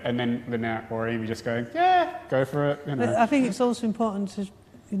do it. And then Lynette or Amy just going, yeah, go for it. But I think it's also important to,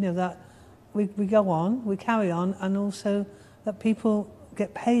 that we go on, we carry on, and also that people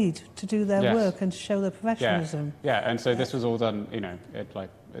get paid to do their work and to show their professionalism. Yeah, and so this was all done,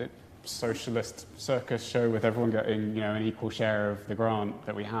 socialist circus show with everyone getting an equal share of the grant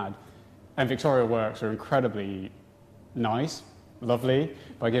that we had. And Victoria Works are incredibly nice, lovely,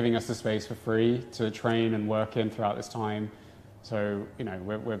 by giving us the space for free to train and work in throughout this time. So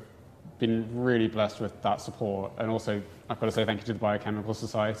we've been really blessed with that support. And also I've got to say thank you to the Biochemical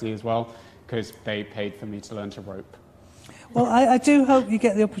Society as well, because they paid for me to learn to rope. Well, I do hope you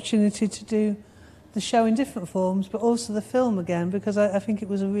get the opportunity to do the show in different forms, but also the film again, because I think it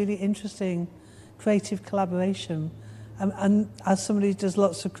was a really interesting creative collaboration. And as somebody who does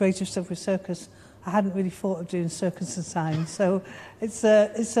lots of creative stuff with circus, I hadn't really thought of doing circus and science. So I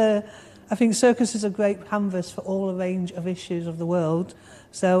think circus is a great canvas for all a range of issues of the world.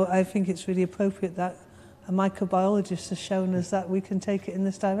 So I think it's really appropriate that a microbiologist has shown us that we can take it in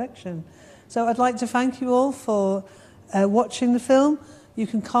this direction. So I'd like to thank you all for watching the film. You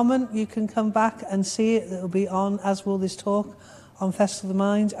can comment, you can come back and see it. It'll be on, as will this talk, on Festival of the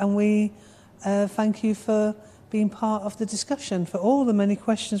Mind. And we thank you for being part of the discussion, for all the many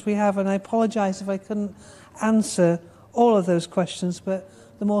questions we have. And I apologise if I couldn't answer all of those questions, but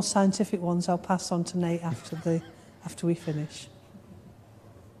the more scientific ones I'll pass on to Nate after we finish.